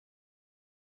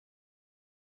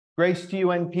Grace to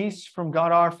you and peace from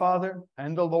God our Father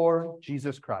and the Lord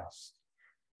Jesus Christ.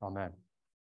 Amen.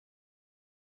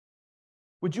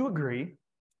 Would you agree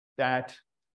that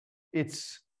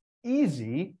it's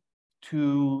easy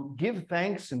to give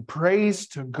thanks and praise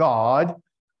to God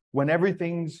when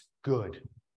everything's good?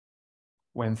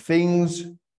 When things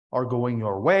are going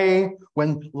your way,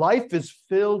 when life is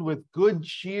filled with good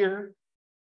cheer,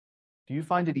 do you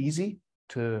find it easy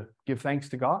to give thanks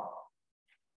to God?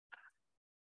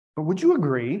 But would you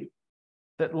agree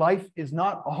that life is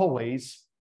not always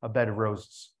a bed of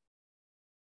roses?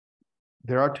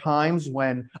 There are times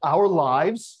when our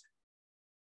lives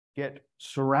get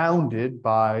surrounded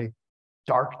by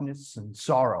darkness and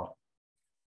sorrow.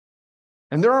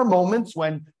 And there are moments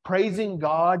when praising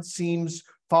God seems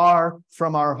far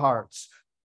from our hearts.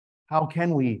 How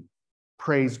can we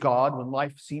praise God when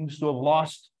life seems to have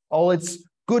lost all its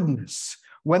goodness?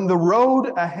 When the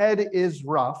road ahead is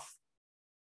rough,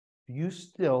 do you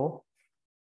still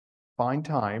find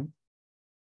time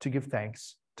to give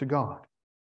thanks to God?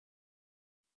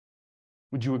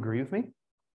 Would you agree with me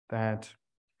that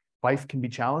life can be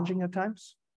challenging at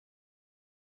times?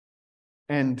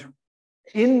 And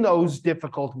in those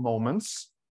difficult moments,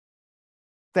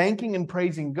 thanking and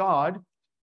praising God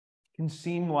can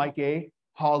seem like a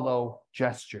hollow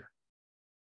gesture.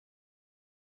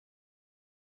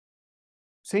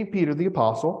 St. Peter the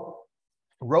Apostle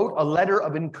wrote a letter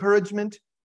of encouragement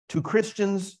to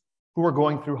Christians who are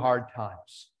going through hard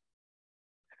times.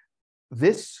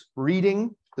 This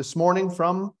reading this morning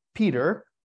from Peter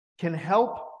can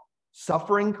help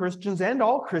suffering Christians and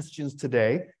all Christians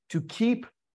today to keep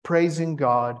praising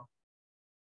God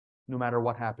no matter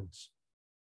what happens.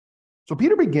 So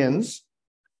Peter begins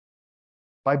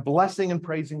by blessing and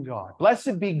praising God.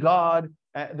 Blessed be God,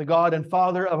 the God and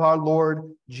Father of our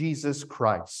Lord Jesus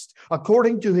Christ.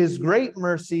 According to his great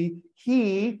mercy,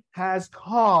 he has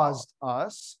caused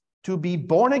us to be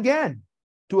born again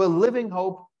to a living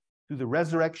hope through the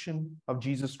resurrection of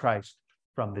Jesus Christ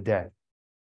from the dead.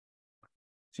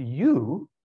 So you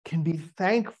can be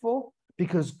thankful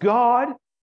because God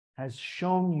has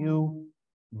shown you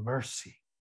mercy.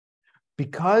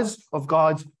 Because of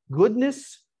God's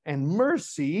goodness and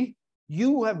mercy,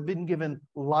 you have been given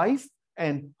life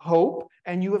and hope,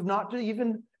 and you have not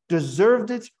even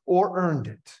deserved it or earned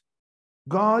it.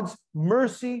 God's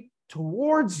mercy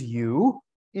towards you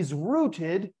is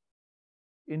rooted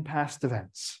in past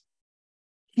events.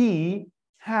 He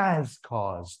has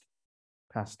caused,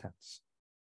 past tense.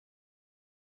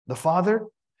 The Father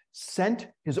sent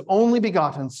his only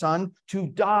begotten Son to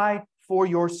die for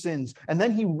your sins, and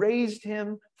then he raised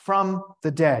him from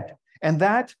the dead. And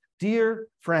that, dear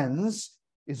friends,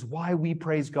 is why we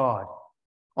praise God.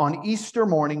 On Easter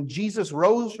morning, Jesus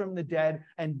rose from the dead,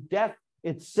 and death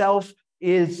itself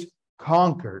is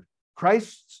conquered.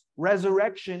 Christ's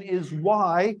resurrection is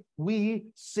why we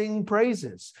sing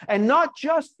praises. And not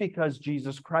just because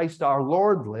Jesus Christ our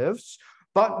Lord lives,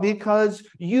 but because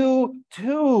you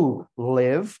too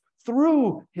live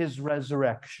through his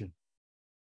resurrection.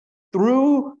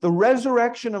 Through the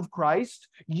resurrection of Christ,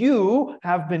 you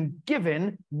have been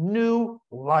given new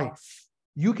life.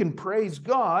 You can praise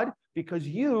God because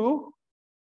you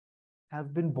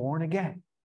have been born again.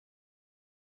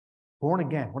 Born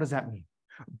again, what does that mean?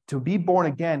 To be born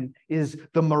again is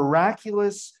the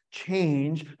miraculous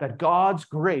change that God's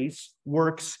grace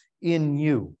works in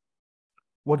you.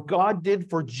 What God did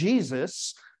for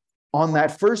Jesus on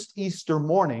that first Easter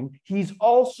morning, he's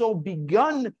also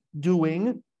begun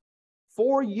doing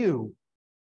for you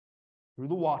through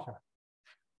the water,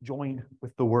 joined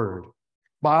with the Word.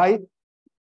 By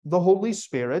the Holy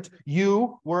Spirit,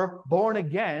 you were born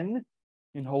again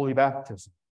in holy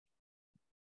baptism.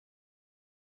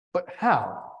 But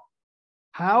how?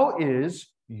 How is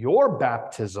your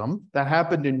baptism that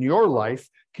happened in your life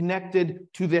connected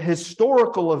to the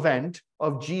historical event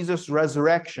of Jesus'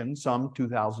 resurrection some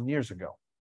 2,000 years ago?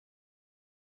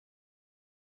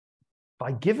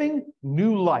 By giving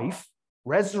new life,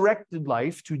 resurrected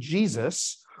life to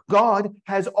Jesus, God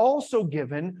has also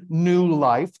given new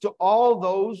life to all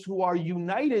those who are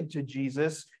united to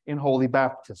Jesus in holy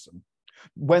baptism.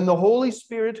 When the Holy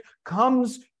Spirit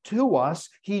comes to us,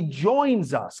 he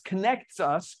joins us, connects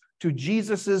us to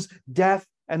Jesus's death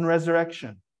and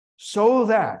resurrection, so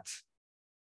that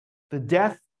the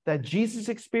death that Jesus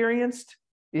experienced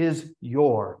is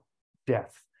your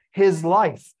death. His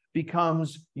life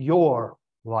becomes your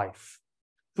life.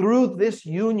 Through this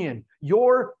union,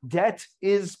 your debt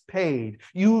is paid.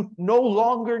 You no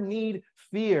longer need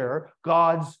fear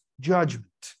God's judgment.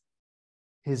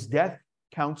 His death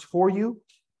counts for you,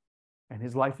 and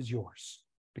his life is yours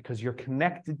because you're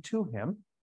connected to him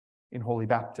in holy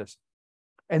baptism.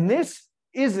 And this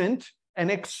isn't an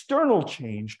external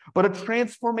change, but a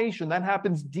transformation that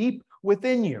happens deep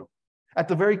within you, at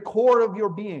the very core of your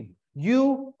being.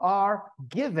 You are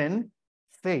given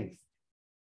faith.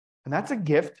 And that's a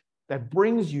gift that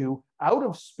brings you out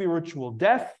of spiritual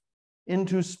death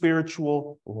into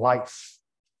spiritual life.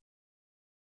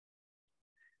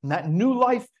 And that new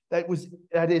life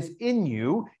that is in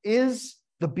you is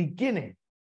the beginning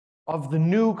of the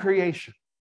new creation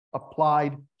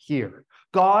applied here.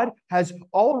 God has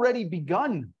already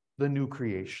begun the new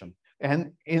creation,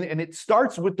 and it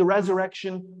starts with the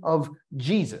resurrection of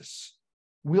Jesus.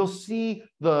 We'll see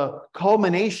the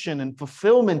culmination and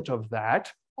fulfillment of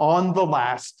that on the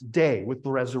last day with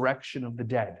the resurrection of the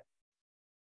dead.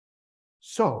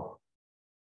 So,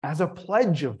 as a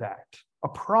pledge of that, a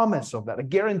promise of that, a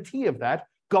guarantee of that,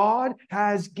 God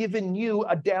has given you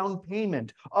a down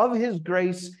payment of his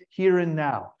grace here and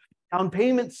now. Down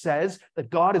payment says that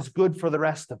God is good for the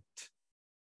rest of it.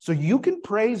 So you can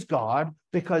praise God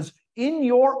because in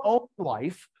your own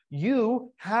life,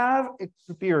 you have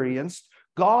experienced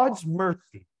God's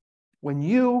mercy when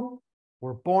you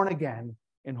were born again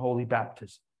in holy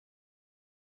baptism.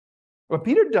 But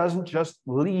Peter doesn't just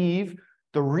leave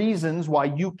the reasons why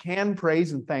you can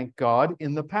praise and thank God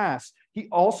in the past. He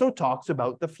also talks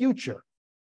about the future.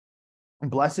 And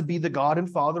blessed be the God and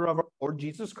Father of our Lord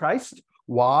Jesus Christ.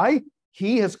 Why?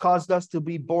 He has caused us to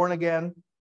be born again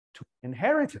to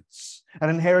inheritance, an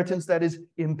inheritance that is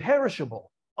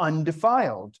imperishable,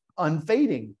 undefiled,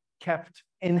 unfading, kept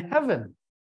in heaven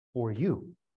for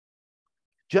you.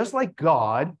 Just like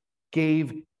God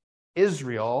gave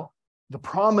Israel the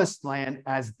promised land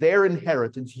as their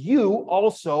inheritance, you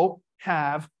also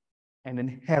have an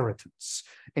inheritance.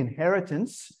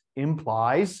 Inheritance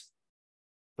implies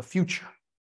the future.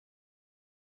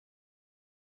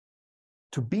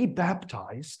 To be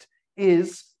baptized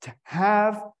is to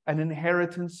have an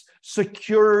inheritance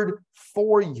secured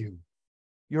for you.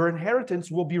 Your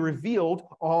inheritance will be revealed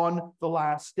on the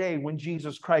last day when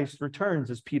Jesus Christ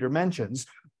returns, as Peter mentions.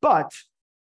 But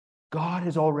God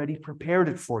has already prepared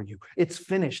it for you. It's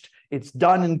finished. It's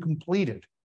done and completed.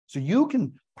 So you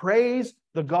can praise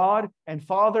the God and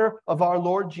Father of our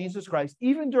Lord Jesus Christ,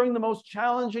 even during the most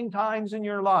challenging times in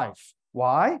your life.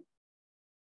 Why?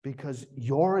 Because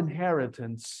your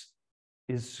inheritance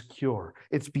is secure.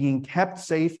 It's being kept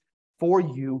safe for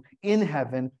you in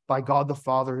heaven by God the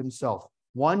Father himself.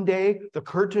 One day, the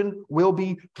curtain will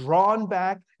be drawn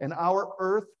back and our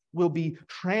earth will be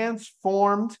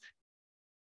transformed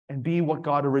and be what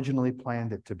God originally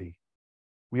planned it to be.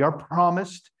 We are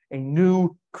promised a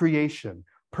new creation,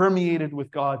 permeated with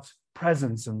God's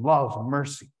presence and love and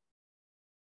mercy.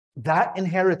 That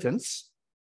inheritance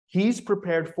he's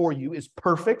prepared for you is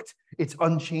perfect, it's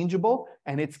unchangeable,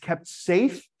 and it's kept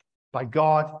safe by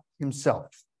God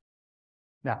himself.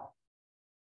 Now,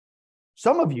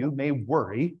 some of you may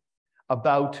worry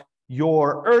about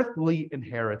your earthly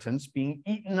inheritance being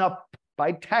eaten up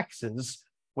by taxes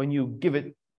when you give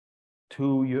it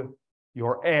to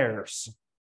your heirs.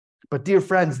 But dear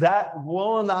friends, that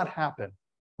will not happen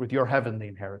with your heavenly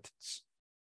inheritance.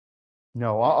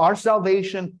 No, our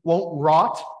salvation won't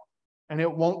rot and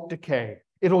it won't decay.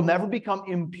 It'll never become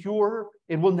impure.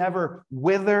 It will never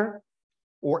wither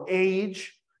or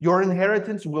age. Your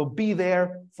inheritance will be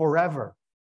there forever.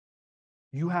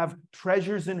 You have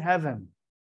treasures in heaven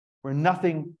where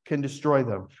nothing can destroy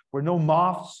them, where no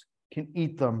moths can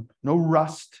eat them, no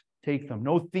rust take them,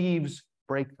 no thieves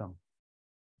break them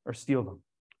or steal them.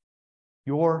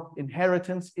 Your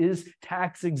inheritance is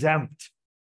tax exempt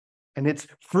and it's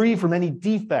free from any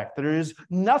defect. There is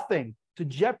nothing to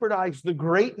jeopardize the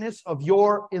greatness of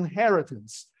your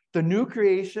inheritance. The new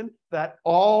creation that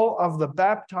all of the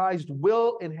baptized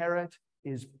will inherit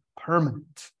is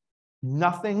permanent.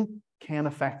 Nothing can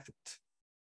affect it.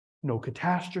 No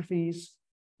catastrophes,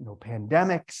 no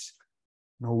pandemics,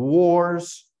 no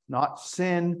wars, not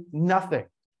sin, nothing.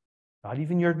 Not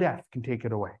even your death can take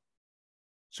it away.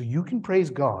 So you can praise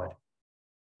God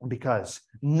because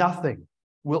nothing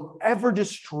will ever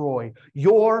destroy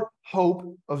your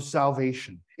hope of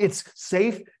salvation. It's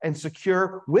safe and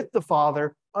secure with the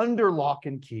Father under lock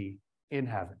and key in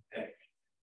heaven.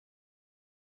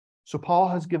 So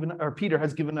Peter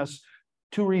has given us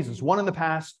two reasons, one in the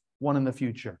past, one in the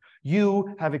future.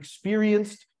 You have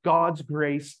experienced God's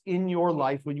grace in your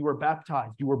life when you were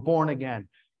baptized, you were born again.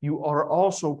 You are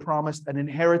also promised an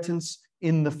inheritance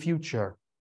in the future.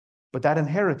 But that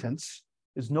inheritance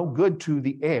is no good to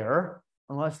the heir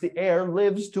unless the heir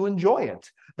lives to enjoy it.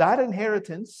 That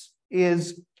inheritance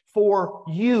is for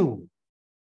you,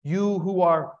 you who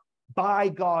are by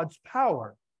God's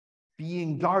power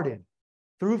being guarded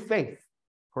through faith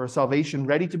for a salvation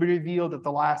ready to be revealed at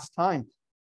the last time.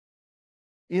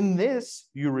 In this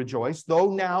you rejoice,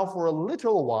 though now for a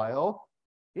little while,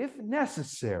 if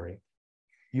necessary,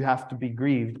 you have to be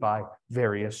grieved by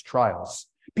various trials.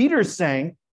 Peter's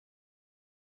saying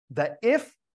that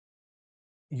if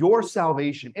your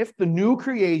salvation, if the new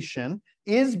creation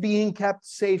is being kept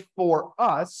safe for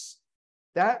us,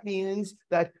 that means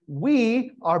that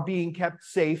we are being kept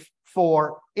safe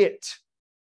for it.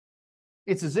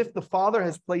 It's as if the Father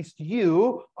has placed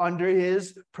you under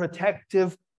his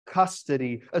protective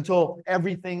custody until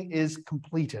everything is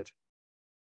completed.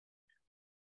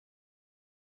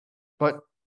 But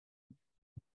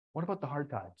what about the hard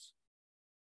times?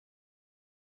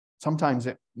 Sometimes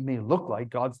it may look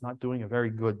like God's not doing a very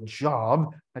good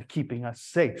job at keeping us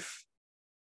safe.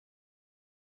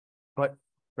 But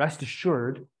rest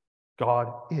assured,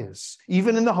 God is.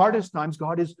 Even in the hardest times,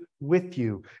 God is with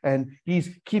you, and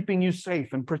he's keeping you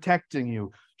safe and protecting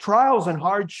you. Trials and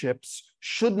hardships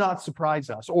should not surprise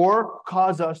us or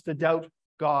cause us to doubt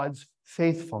God's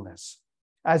faithfulness.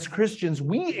 As Christians,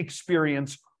 we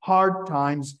experience hard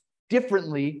times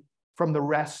differently from the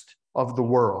rest of the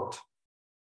world.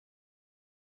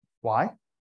 Why?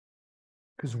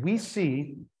 Because we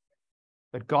see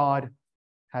that God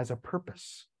has a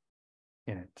purpose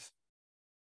in it.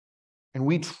 And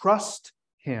we trust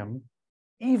him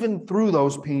even through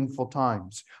those painful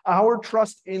times. Our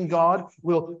trust in God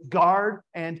will guard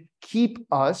and keep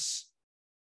us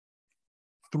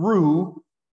through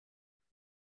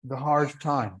the hard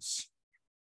times.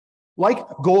 Like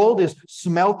gold is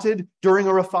smelted during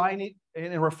a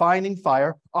refining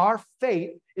fire, our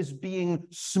faith is being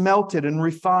smelted and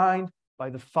refined by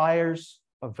the fires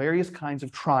of various kinds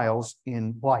of trials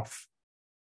in life.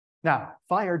 Now,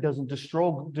 fire doesn't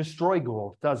destroy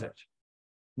gold, does it?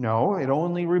 No, it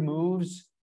only removes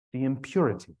the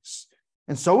impurities.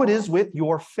 And so it is with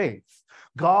your faith.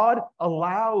 God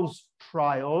allows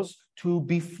trials to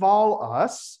befall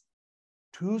us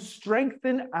to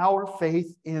strengthen our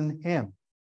faith in him.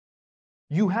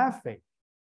 You have faith.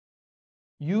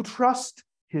 You trust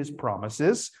his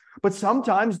promises, but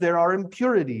sometimes there are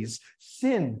impurities.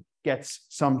 Sin gets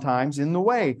sometimes in the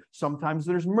way. Sometimes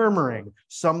there's murmuring.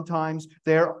 Sometimes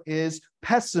there is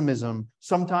pessimism.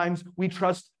 Sometimes we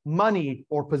trust money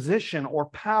or position or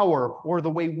power or the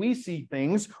way we see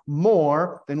things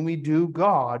more than we do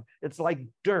God. It's like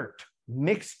dirt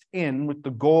mixed in with the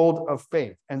gold of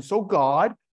faith. And so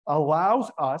God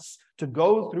allows us to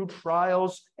go through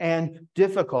trials and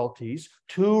difficulties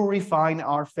to refine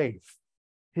our faith.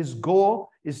 His goal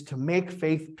is to make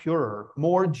faith purer,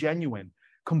 more genuine,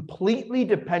 completely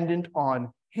dependent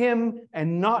on him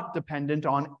and not dependent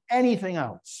on anything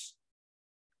else.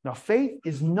 Now, faith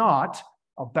is not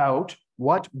about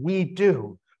what we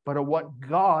do, but what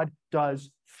God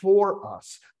does for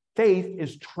us. Faith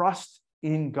is trust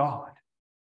in God,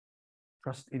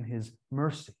 trust in his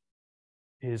mercy,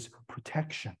 his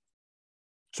protection.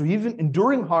 So even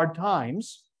enduring hard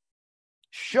times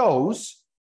shows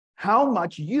how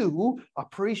much you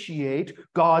appreciate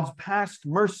God's past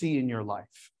mercy in your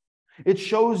life. It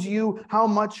shows you how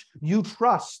much you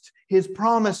trust his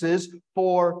promises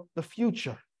for the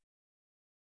future.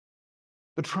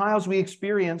 The trials we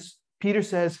experience, Peter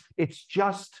says, it's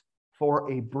just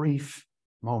for a brief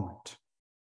moment.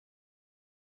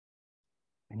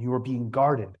 And you are being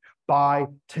guarded by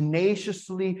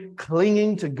tenaciously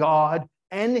clinging to God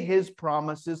and his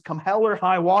promises, come hell or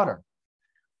high water.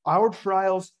 Our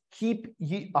trials keep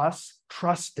us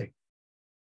trusting.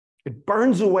 It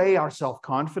burns away our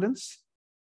self-confidence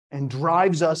and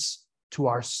drives us to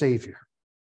our Savior.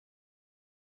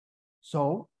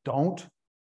 So don't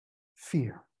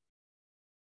fear.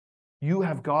 You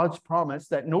have God's promise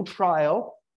that no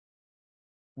trial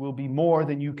will be more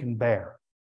than you can bear.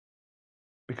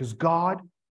 Because God,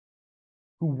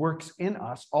 who works in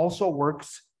us, also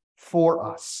works for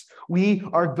us. We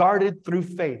are guarded through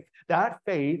faith. That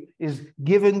faith is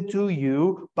given to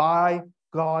you by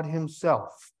God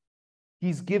himself.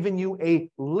 He's given you a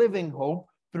living hope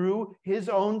through his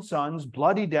own Son's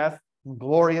bloody death and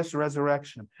glorious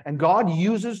resurrection. And God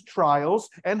uses trials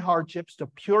and hardships to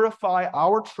purify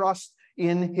our trust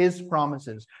in his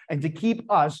promises and to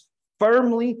keep us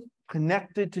firmly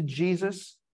connected to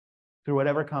Jesus through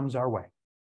whatever comes our way.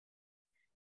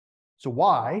 So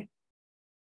what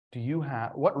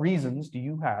reasons do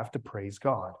you have to praise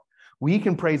God? We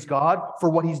can praise God for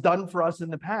what he's done for us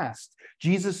in the past.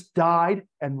 Jesus died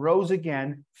and rose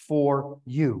again for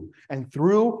you. And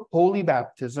through holy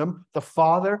baptism, the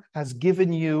Father has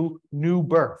given you new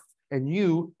birth. And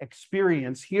you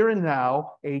experience here and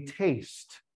now a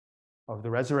taste of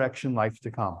the resurrection life to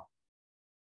come.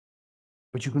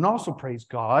 But you can also praise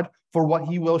God for what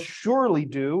he will surely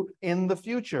do in the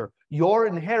future. Your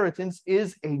inheritance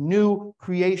is a new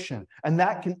creation, and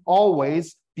that can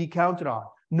always be counted on.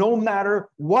 No matter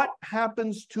what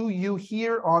happens to you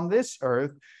here on this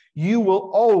earth, you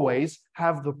will always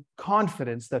have the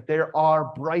confidence that there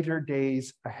are brighter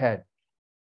days ahead.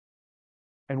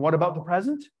 And what about the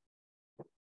present?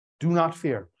 Do not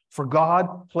fear, for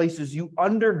God places you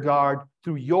under guard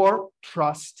through your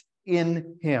trust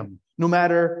in him. No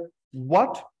matter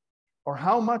what or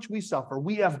how much we suffer,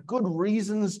 we have good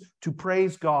reasons to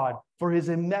praise God for his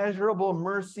immeasurable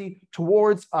mercy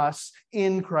towards us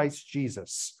in Christ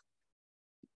Jesus.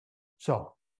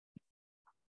 So,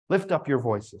 lift up your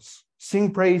voices.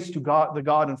 Sing praise to God, the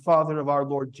God and Father of our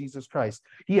Lord Jesus Christ.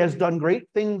 He has done great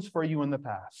things for you in the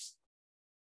past.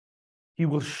 He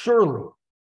will surely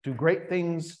do great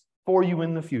things for you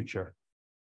in the future.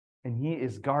 And he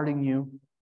is guarding you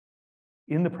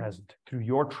in the present through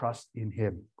your trust in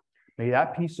him. May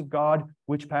that peace of God,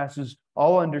 which passes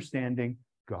all understanding,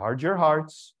 guard your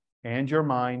hearts and your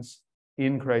minds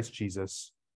in Christ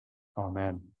Jesus.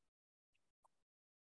 Amen.